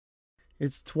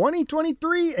It's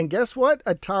 2023, and guess what?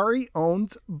 Atari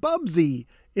owns Bubsy.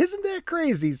 Isn't that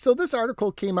crazy? So this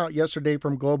article came out yesterday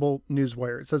from Global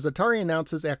Newswire. It says Atari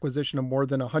announces acquisition of more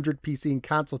than 100 PC and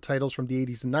console titles from the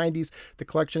 80s and 90s. The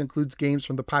collection includes games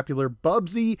from the popular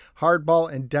Bubsy,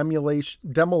 Hardball, and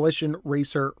Demolition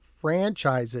Racer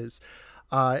franchises.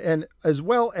 And as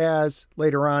well as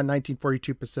later on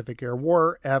 1942 Pacific Air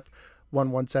War,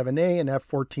 F-117A, and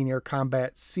F-14 Air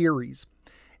Combat Series.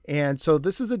 And so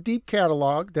this is a deep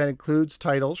catalog that includes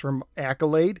titles from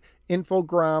Accolade,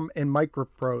 Infogram, and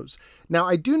Microprose. Now,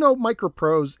 I do know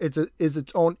Microprose is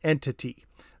its own entity.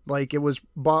 Like, it was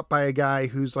bought by a guy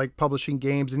who's like publishing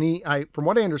games, and from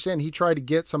what I understand, he tried to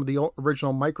get some of the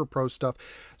original Microprose stuff.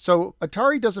 So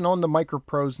Atari doesn't own the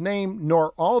Microprose name,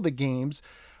 nor all the games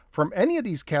from any of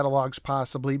these catalogs,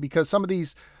 possibly, because some of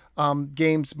these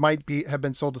games might have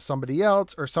been sold to somebody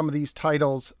else, or some of these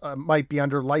titles might be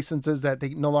under licenses that they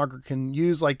no longer can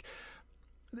use. Like,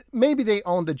 maybe they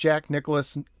own the Jack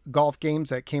Nicklaus golf games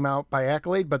that came out by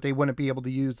Accolade, but they wouldn't be able to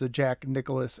use the Jack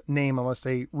Nicklaus name unless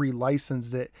they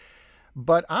relicensed it.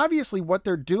 But obviously what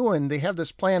they're doing, they have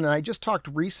this plan, and I just talked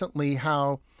recently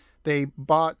how they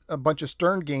bought a bunch of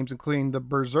Stern games, including the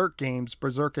Berserk games,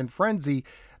 Berserk and Frenzy.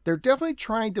 They're definitely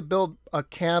trying to build a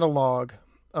catalog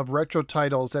of retro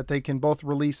titles that they can both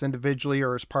release individually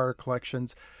or as part of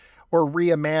collections, or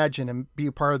reimagine and be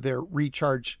a part of their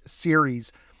Recharge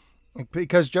series,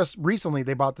 because just recently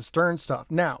they bought the Stern stuff.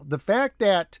 Now, the fact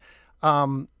that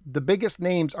the biggest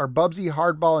names are Bubsy,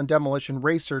 Hardball, and Demolition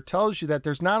Racer tells you that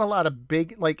there's not a lot of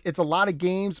big, like, it's a lot of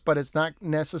games, but it's not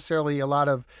necessarily a lot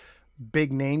of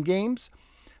big name games.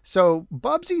 So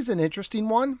Bubsy's an interesting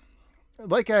one.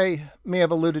 Like I may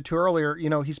have alluded to earlier, you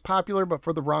know, he's popular, but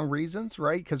for the wrong reasons,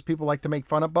 right? Because people like to make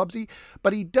fun of Bubsy,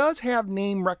 but he does have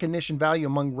name recognition value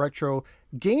among retro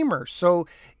gamers. So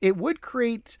it would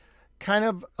create kind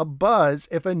of a buzz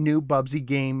if a new Bubsy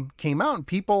game came out, and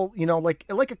people, you know, like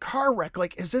a car wreck,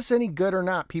 like, is this any good or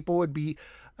not? People would be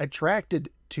attracted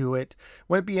to it.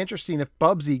 Wouldn't it be interesting if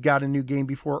Bubsy got a new game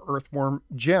before Earthworm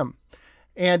Jim?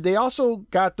 And they also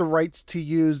got the rights to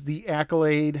use the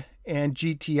Accolade and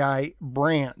GTI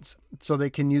brands, so they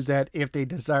can use that if they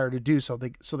desire to do so.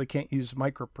 They can't use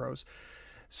Microprose.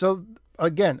 So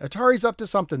again, Atari's up to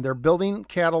something. They're building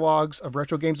catalogs of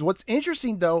retro games. What's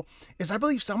interesting though is I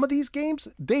believe some of these games,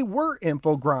 they were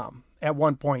Infogram at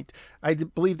one point. I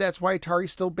believe that's why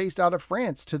Atari's still based out of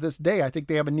France to this day. I think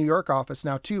they have a New York office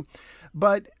now too.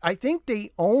 But I think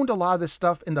they owned a lot of this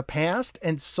stuff in the past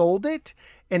and sold it,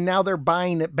 and now they're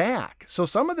buying it back. So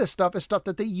some of this stuff is stuff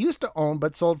that they used to own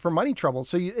but sold for money trouble.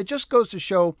 So it just goes to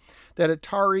show that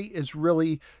Atari is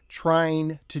really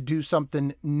trying to do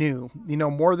something new, you know,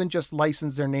 more than just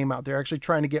license their name out. They're actually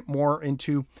trying to get more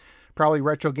into probably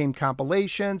retro game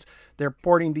compilations. They're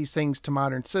porting these things to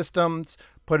modern systems,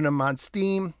 putting them on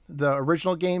Steam, the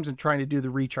original games, and trying to do the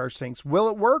Recharge things. Will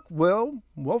it work? We'll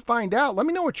find out. Let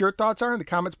me know what your thoughts are in the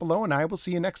comments below, and I will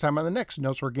see you next time on the next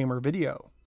No Swear Gamer video.